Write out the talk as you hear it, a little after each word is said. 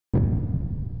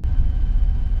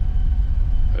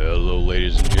Hello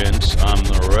ladies and gents, I'm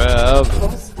the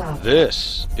Rev.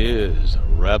 This is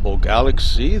Rebel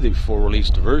Galaxy, the full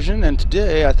released version, and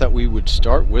today I thought we would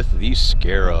start with the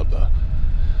Scarab.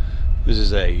 This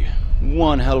is a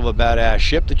one hell of a badass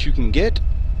ship that you can get,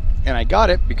 and I got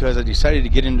it because I decided to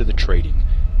get into the trading.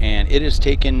 And it has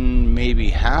taken maybe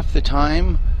half the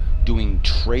time doing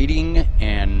trading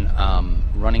and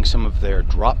running some of their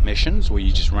drop missions where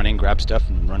you just run in, grab stuff,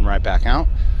 and run right back out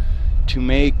to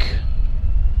make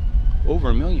over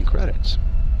 1 million credits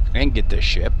and get this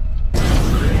ship.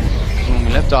 When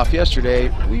we left off yesterday,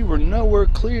 we were nowhere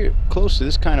close to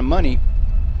this kind of money,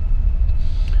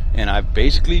 and I've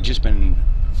basically just been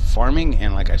farming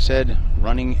and, like I said,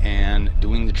 running and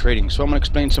doing the trading. So I'm going to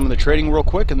explain some of the trading real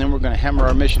quick, and then we're going to hammer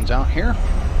our missions out here.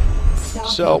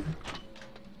 So,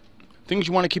 things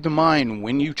you want to keep in mind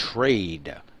when you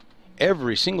trade.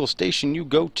 Every single station you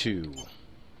go to,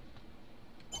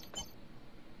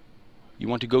 you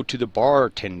want to go to the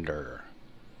bartender.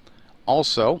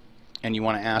 Also, and you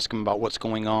want to ask him about what's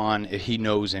going on, if he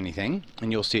knows anything,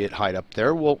 and you'll see it hide up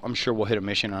there. Well, I'm sure we'll hit a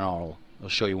mission, and I'll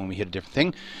show you when we hit a different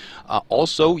thing.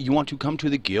 Also, you want to come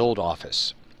to the guild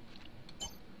office.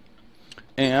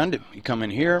 And you come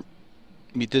in here,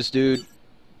 meet this dude.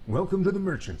 Welcome to the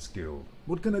Merchants Guild.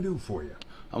 What can I do for you?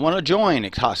 I want to join.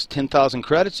 It costs 10,000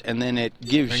 credits, and then it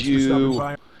gives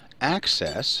you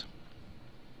access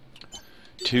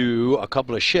to a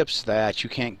couple of ships that you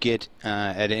can't get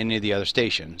at any of the other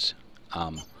stations.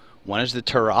 One is the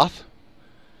Turoth,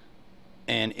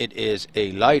 and it is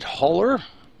a light hauler.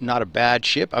 Not a bad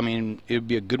ship. I mean, it would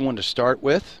be a good one to start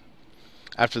with.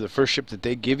 After the first ship that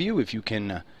they give you, if you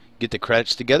can get the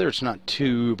credits together, it's not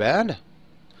too bad.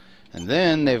 And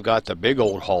then they've got the big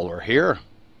old hauler here.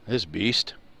 This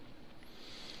beast.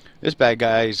 This bad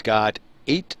guy's got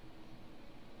 8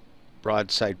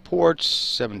 broadside ports,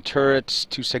 7 turrets,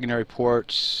 2 secondary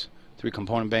ports, 3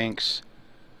 component banks,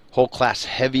 whole class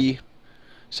heavy.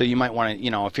 So you might want to,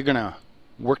 you know, if you're going to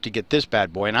work to get this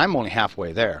bad boy, and I'm only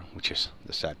halfway there, which is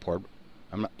the sad part.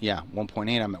 I'm not, yeah,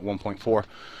 1.8, I'm at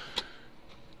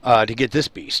 1.4, to get this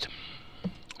beast.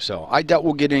 So I doubt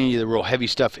we'll get any of the real heavy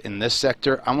stuff in this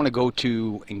sector. I want to go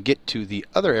to and get to the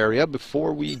other area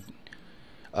before we,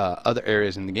 other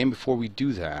areas in the game before we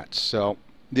do that. So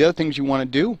the other things you want to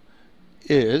do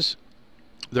is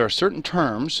there are certain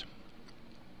terms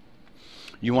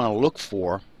you want to look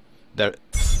for that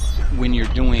when you're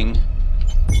doing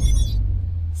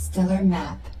stellar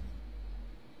map,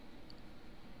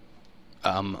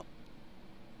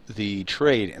 the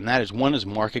trade, and that is, one is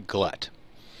market glut.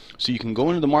 So you can go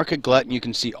into the market glut and you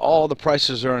can see all the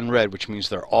prices are in red, which means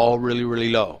they're all really, really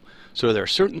low. So there are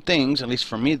certain things, at least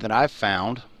for me, that I've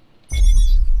found.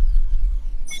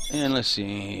 And let's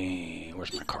see,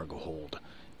 where's my cargo hold?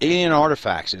 Alien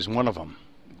artifacts is one of them.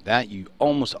 That you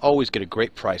almost always get a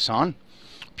great price on.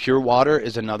 Pure water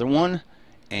is another one.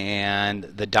 And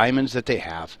the diamonds that they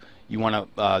have. You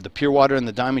want to, the pure water and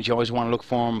the diamonds, you always want to look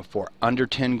for them for under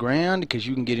 10 grand, because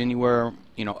you can get anywhere,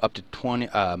 you know, up to 20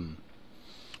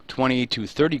 to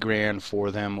 30 grand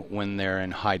for them when they're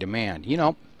in high demand. You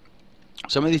know,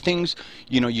 some of these things,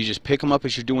 you know, you just pick them up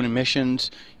as you're doing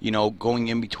missions, you know, going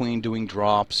in between doing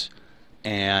drops,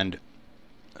 and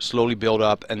slowly build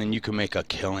up, and then you can make a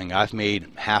killing. I've made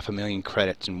 500,000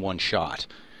 credits in one shot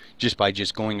just by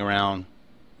just going around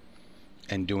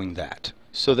and doing that.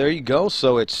 So there you go.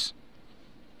 So it's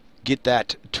get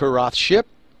that Turoth ship,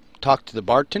 talk to the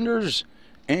bartenders,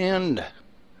 and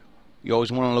you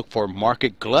always want to look for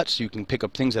market glut so you can pick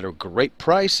up things that are a great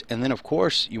price. And then, of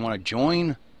course, you want to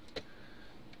join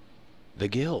the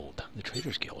guild, the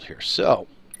Traders Guild here. So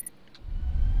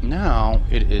now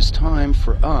it is time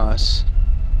for us.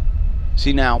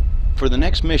 See, now for the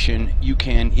next mission, you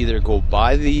can either go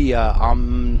buy the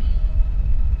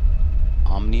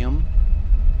Omnium,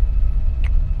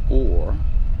 or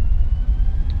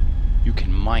you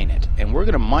can mine it. And we're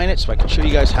going to mine it so I can show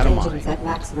you guys how to mine. Engines at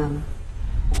maximum.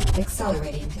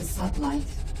 Accelerating to sublight.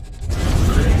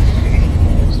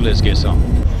 So let's get some.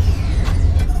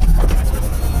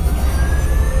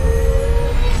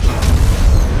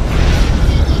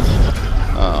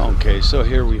 Okay, so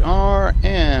here we are,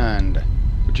 and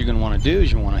what you're going to want to do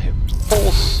is you want to hit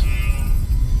pulse.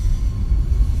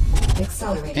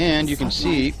 And you can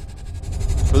see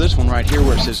for this one right here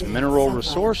where it says mineral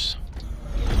resource,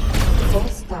 Full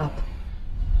stop.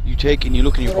 you take and you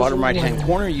look in your bottom right hand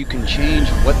corner, you can change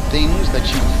what things that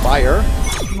you fire.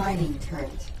 Mining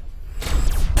turret.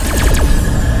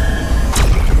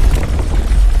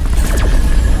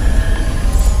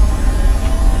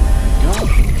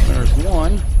 There's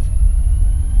one.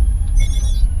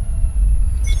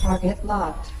 Target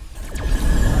locked.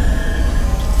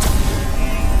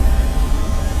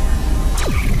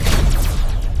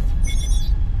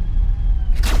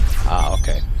 Oh,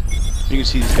 okay. You can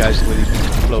see these guys, the way these things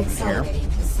are floating here. Accelerating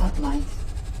to sublight.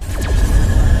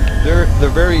 They're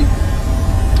very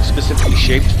specifically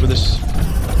shaped for this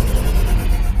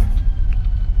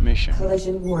mission.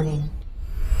 Collision warning.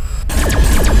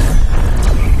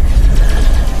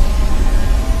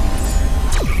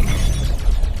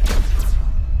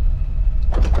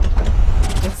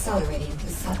 Accelerating to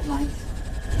sublight.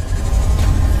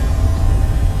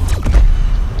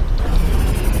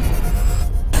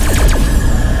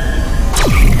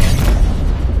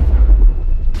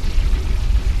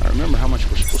 I remember how much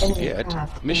we're supposed to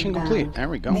Aircraft get. Mission inbound. complete. There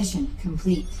we go. Mission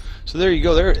complete. So there you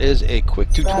go. There is a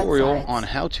quick tutorial Broadsides. on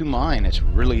how to mine. It's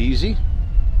really easy.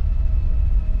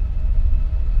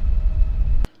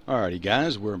 Alrighty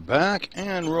guys, we're back,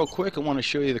 and real quick I want to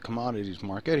show you the commodities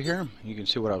market here. You can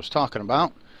see what I was talking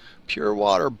about. Pure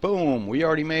water, boom, we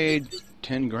already made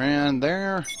 10 grand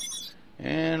there,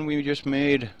 and we just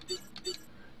made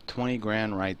 20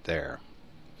 grand right there.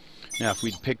 Now if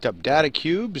we'd picked up data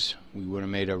cubes, we would have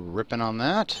made a ripping on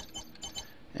that.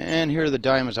 And here are the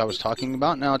diamonds I was talking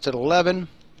about. Now it's at 11.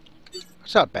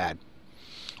 It's not bad.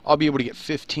 I'll be able to get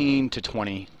 15 to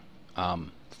 20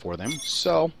 for them.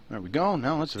 So there we go.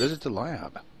 Now let's visit the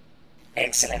lab.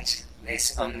 Excellent.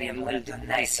 This omnium will do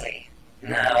nicely.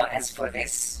 Now, as for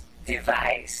this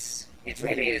device, it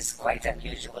really is quite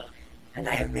unusual, and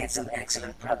I have made some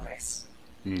excellent progress.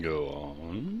 Go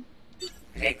on.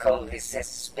 They call this a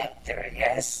spectre,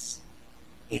 yes?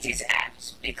 It is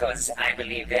apt, because I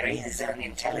believe there is an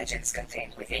intelligence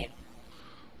contained within.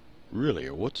 Really?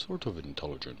 What sort of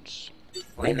intelligence?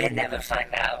 We may never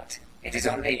find out. It is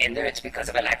only inert because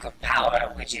of a lack of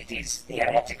power which it is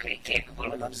theoretically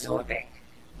capable of absorbing.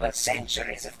 But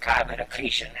centuries of carbon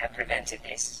accretion have prevented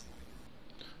this.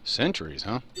 Centuries,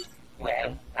 huh?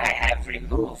 Well, I have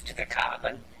removed the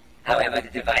carbon. However,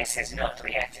 the device has not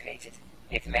reactivated.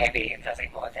 It may be nothing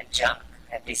more than junk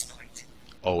at this point.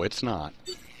 Oh, it's not.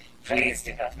 Please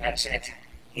do not mention it.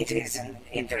 It is an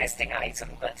interesting item,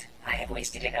 but I have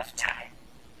wasted enough time.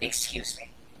 Excuse me.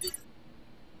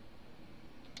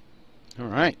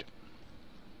 Alright.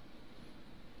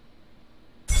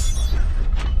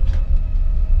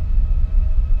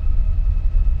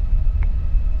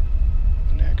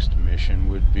 Next mission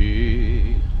would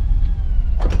be...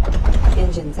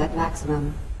 Engines at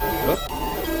maximum. Oh,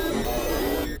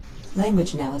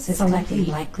 Language analysis selecting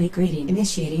likely greeting.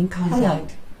 Initiating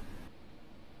contact.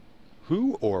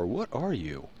 who or what are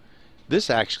you? This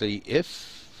actually,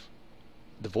 if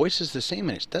the voice is the same,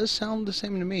 and it does sound the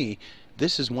same to me,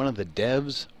 this is one of the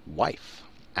dev's wife,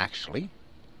 actually.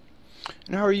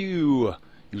 And how are you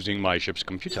using my ship's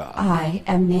computer? I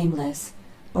am nameless,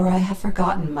 or I have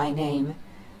forgotten my name.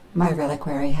 My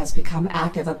reliquary has become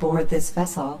active aboard this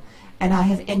vessel, and I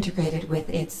have integrated with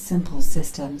its simple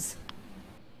systems.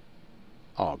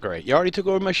 Oh, great. You already took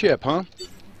over my ship, huh?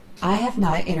 I have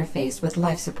not interfaced with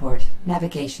life support,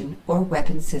 navigation, or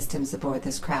weapon systems aboard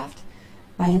this craft.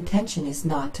 My intention is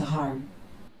not to harm.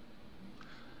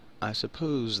 I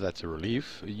suppose that's a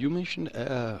relief. You mentioned,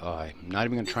 I'm not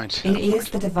even going to try and say It is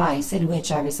the device in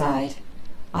which I reside.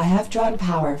 I have drawn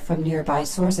power from nearby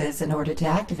sources in order to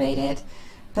activate it,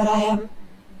 but I am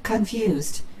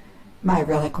confused. My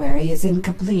reliquary is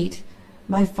incomplete.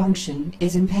 My function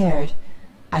is impaired.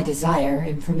 I desire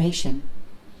information.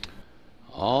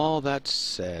 All that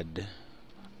said,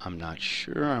 I'm not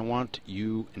sure I want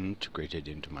you integrated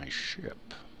into my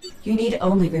ship. You need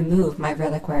only remove my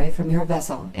reliquary from your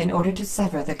vessel in order to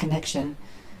sever the connection.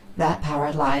 That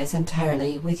power lies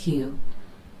entirely with you.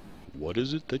 What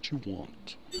is it that you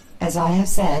want? As I have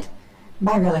said,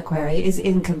 my reliquary is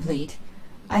incomplete.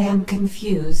 I am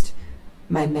confused.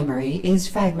 My memory is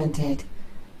fragmented.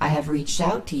 I have reached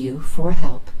out to you for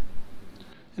help.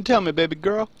 And tell me, baby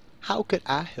girl, how could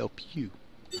I help you?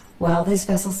 While this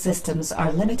vessel's systems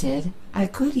are limited, I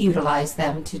could utilize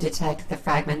them to detect the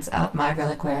fragments of my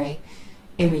reliquary.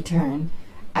 In return,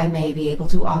 I may be able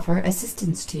to offer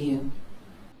assistance to you.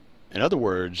 In other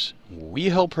words, we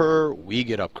help her, we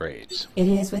get upgrades. It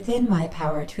is within my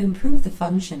power to improve the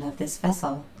function of this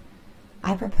vessel.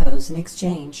 I propose an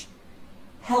exchange.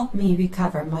 Help me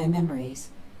recover my memories,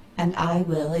 and I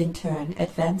will in turn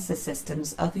advance the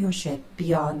systems of your ship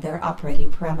beyond their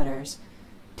operating parameters.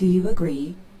 Do you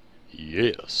agree?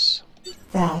 Yes.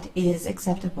 That is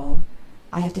acceptable.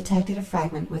 I have detected a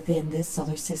fragment within this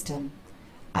solar system.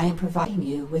 I am providing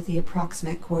you with the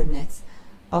approximate coordinates.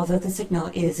 Although the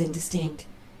signal is indistinct,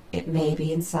 it may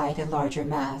be inside a larger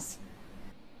mass.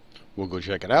 We'll go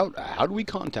check it out. How do we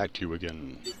contact you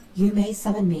again? You may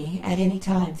summon me at any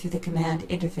time through the command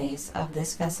interface of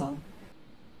this vessel.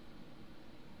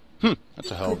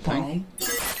 That's a hell of a thing.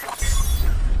 Goodbye.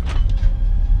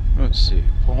 Let's see.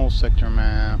 Pole sector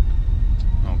map.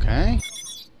 Okay.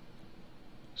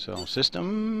 So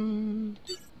system.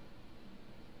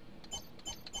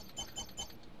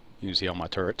 You can see all my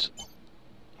turrets.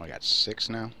 I got 6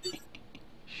 now.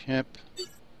 Ship.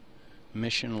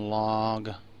 Mission log.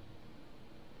 You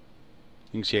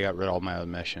can see I got rid of all my other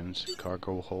missions.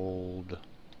 Cargo hold.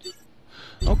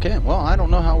 Okay, well, I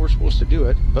don't know how we're supposed to do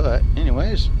it, but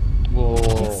anyways, we'll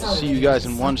see you guys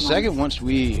in 1 second once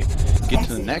we get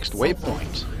to the next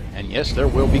waypoint. And yes, there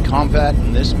will be combat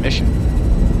in this mission.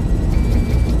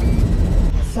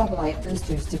 Sublight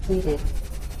boosters depleted.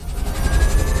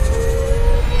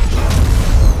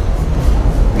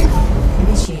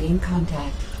 Initiating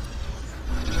contact.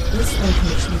 This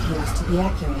location appears to be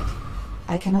accurate.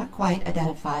 I cannot quite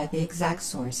identify the exact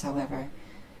source, however.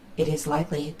 It is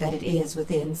likely that it is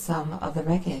within some of the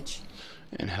wreckage.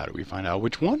 And how do we find out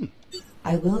which one?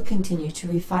 I will continue to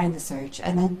refine the search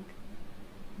and then...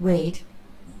 Wait.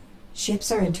 Ships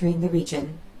are entering the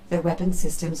region. Their weapon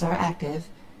systems are active.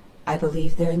 I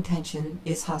believe their intention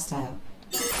is hostile.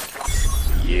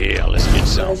 Yeah, let's get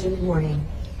some. Collision warning.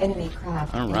 Enemy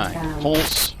craft Alright, inbound.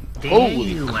 pulse. There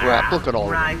Holy you crap, are, look at all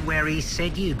of right them. where he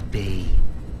said you'd be.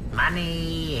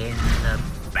 Money in the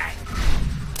bank.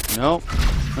 Nope.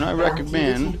 And I Bounty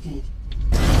recommend detected.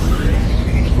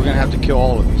 we're gonna have to kill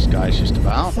all of these guys just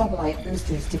about. Sublight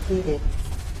boosters depleted.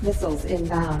 Missiles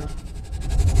inbound.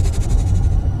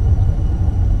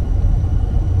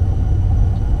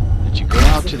 Let you go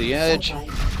out to the edge.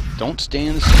 Don't stay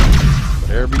in the center.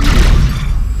 Whatever you do.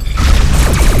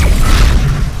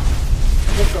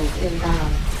 Missiles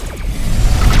inbound.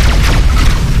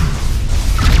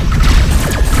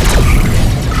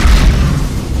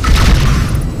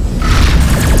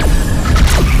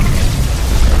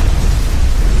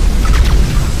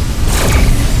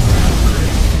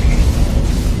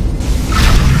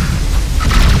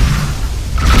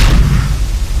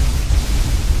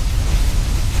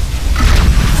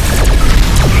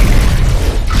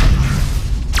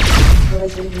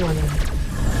 Collision warning.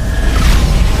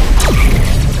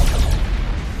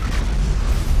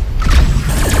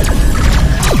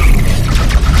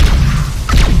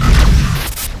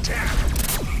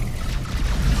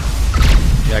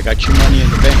 Yeah, I got your money in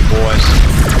the bank, boys.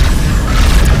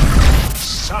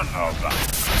 Son of a...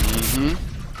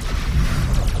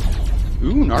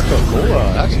 Ooh, Narco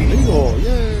Cola. That's illegal.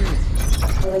 Yay.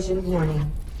 Collision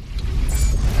warning.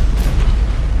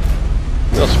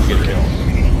 What else we gonna kill?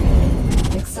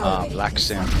 Accelerating. Black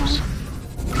Sims.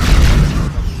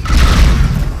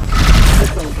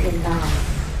 Missiles inbound.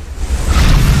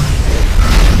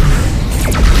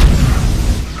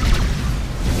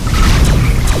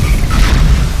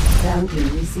 Bounty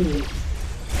received.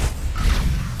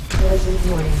 Collision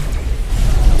warning.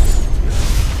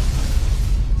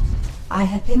 I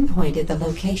have pinpointed the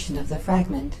location of the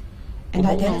fragment and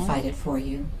identified it for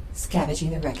you. Scavenging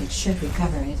the wreckage should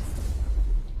recover it.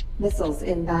 Missiles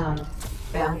inbound.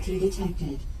 Bounty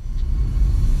detected.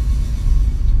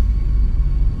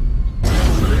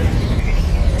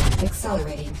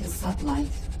 Accelerating to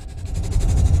sublight.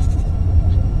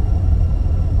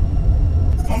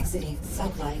 Exiting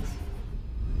sublight.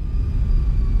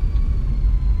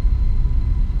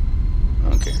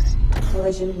 Okay.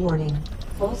 Collision warning.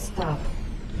 Full stop.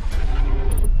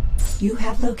 You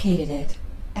have located it.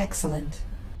 Excellent.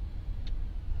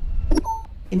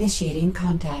 Initiating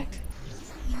contact.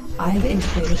 I have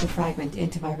integrated the fragment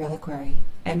into my reliquary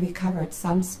and recovered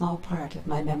some small part of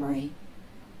my memory.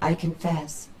 I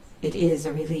confess, it is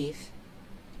a relief.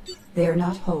 They are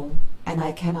not whole, and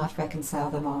I cannot reconcile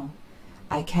them all.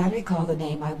 I can recall the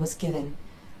name I was given.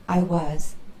 I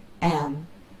am,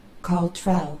 called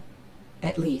Trell,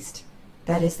 at least.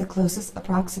 That is the closest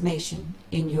approximation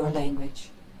in your language.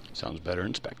 Sounds better,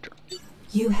 Inspector.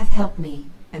 You have helped me,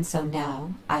 and so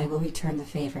now I will return the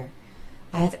favor.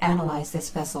 I have analyzed this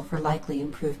vessel for likely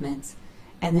improvements,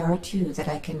 and there are 2 that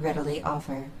I can readily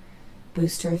offer.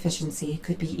 Booster efficiency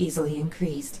could be easily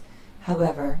increased.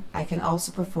 However, I can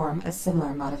also perform a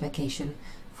similar modification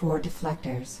for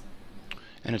deflectors.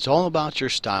 And it's all about your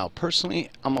style. Personally,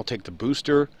 I'm going to take the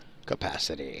booster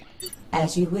capacity.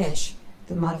 As you wish,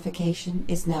 the modification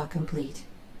is now complete.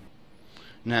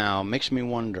 Now, makes me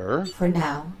wonder... For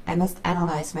now, I must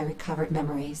analyze my recovered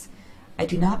memories. I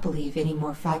do not believe any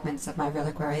more fragments of my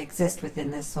reliquary exist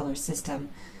within this solar system.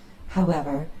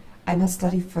 However, I must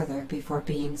study further before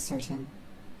being certain.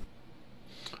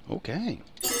 Okay.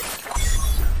 So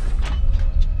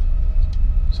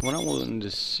what I wanted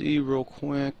to see real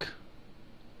quick...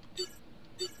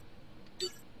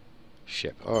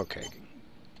 Ship. Okay.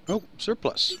 Oh,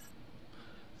 surplus.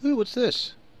 Ooh, what's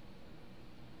this?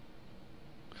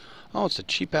 Oh, it's a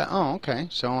cheap... Oh, okay.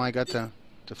 So I got the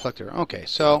deflector. Okay,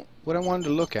 so what I wanted to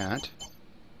look at...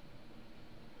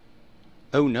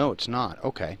 Oh, no, it's not.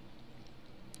 Okay.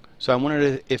 So I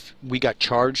wondered if we got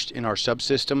charged in our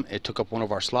subsystem, it took up one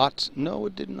of our slots. No,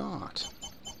 it did not.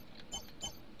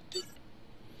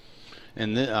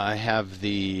 And then I have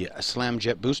the Slam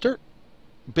Jet Booster.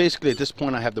 Basically, at this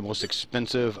point, I have the most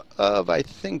expensive of, I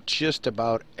think, just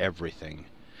about everything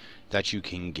that you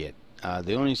can get.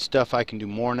 The only stuff I can do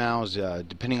more now is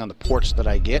depending on the ports that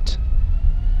I get.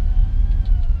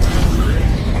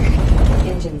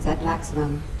 Engines at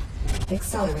maximum.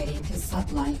 Accelerating to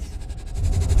sublight.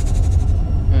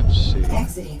 Let's see.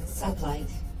 Exiting sublight.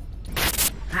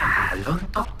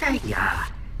 Luntok tayo.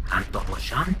 Anto mo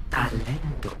siyang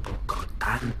talento po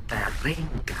tanta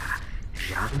ringa.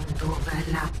 Jando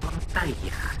vela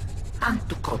pontaya.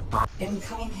 Anto ko pa.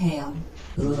 Incoming hail.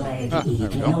 There we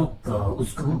go.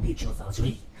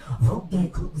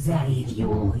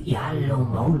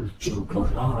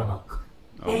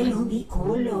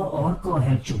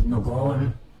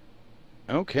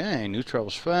 Okay, new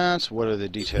travels fast. What are the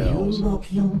details?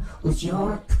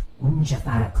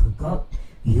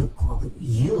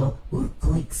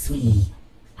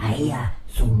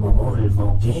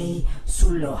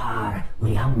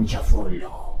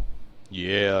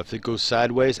 Yeah, if it goes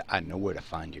sideways, I know where to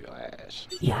find you guys.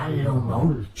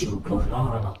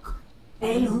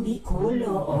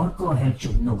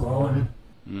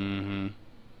 Mm-hmm.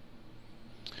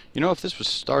 You know, if this was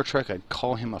Star Trek, I'd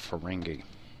call him a Ferengi.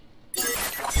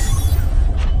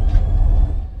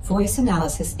 Voice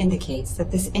analysis indicates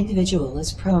that this individual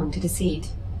is prone to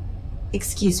deceit.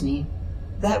 Excuse me.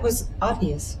 That was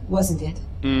obvious, wasn't it?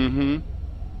 Mm-hmm.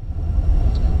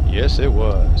 Yes, it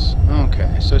was.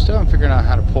 Okay, so still I'm figuring out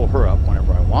how to pull her up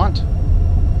whenever I want.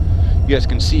 You guys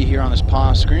can see here on this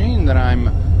pause screen that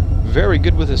I'm very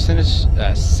good with the citizenry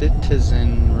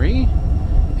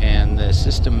and the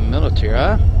system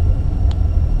military.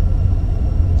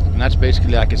 And that's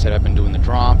basically, like I said, I've been doing the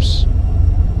drops.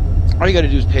 All you got to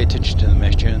do is pay attention to the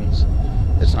missions.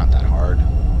 It's not that hard.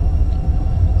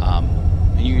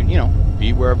 And you know,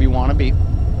 be wherever you want to be.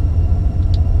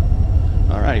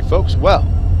 Alrighty, folks. Well,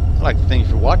 I'd like to thank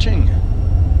you for watching.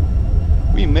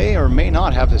 We may or may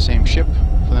not have the same ship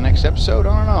for the next episode.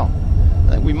 I don't know.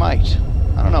 I think we might.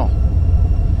 I don't know.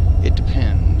 It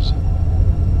depends.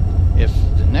 If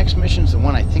the next mission's the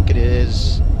one I think it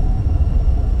is,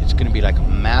 it's going to be like a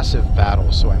massive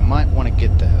battle. So I might want to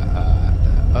get the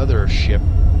other ship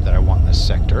that I want in this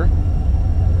sector.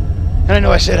 And I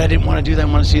know I said I didn't want to do that.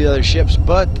 I want to see the other ships.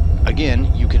 But,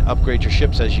 again, you can upgrade your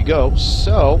ships as you go.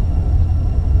 So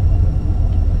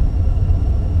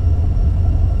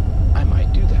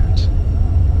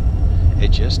it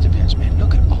just depends, man.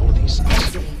 Look at all of these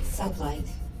things. Sublight.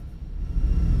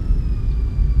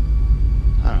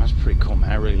 I don't know, that's pretty cool,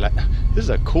 man. I really like... This is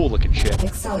a cool looking ship.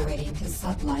 Accelerating to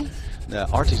sublight. The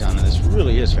artisan in this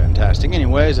really is fantastic.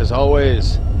 Anyways, as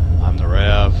always, I'm the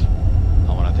Rev.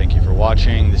 I want to thank you for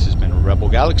watching. This has been Rebel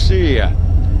Galaxy.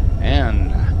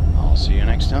 And I'll see you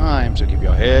next time. So keep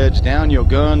your heads down, your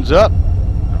guns up.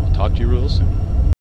 And I'll talk to you real soon.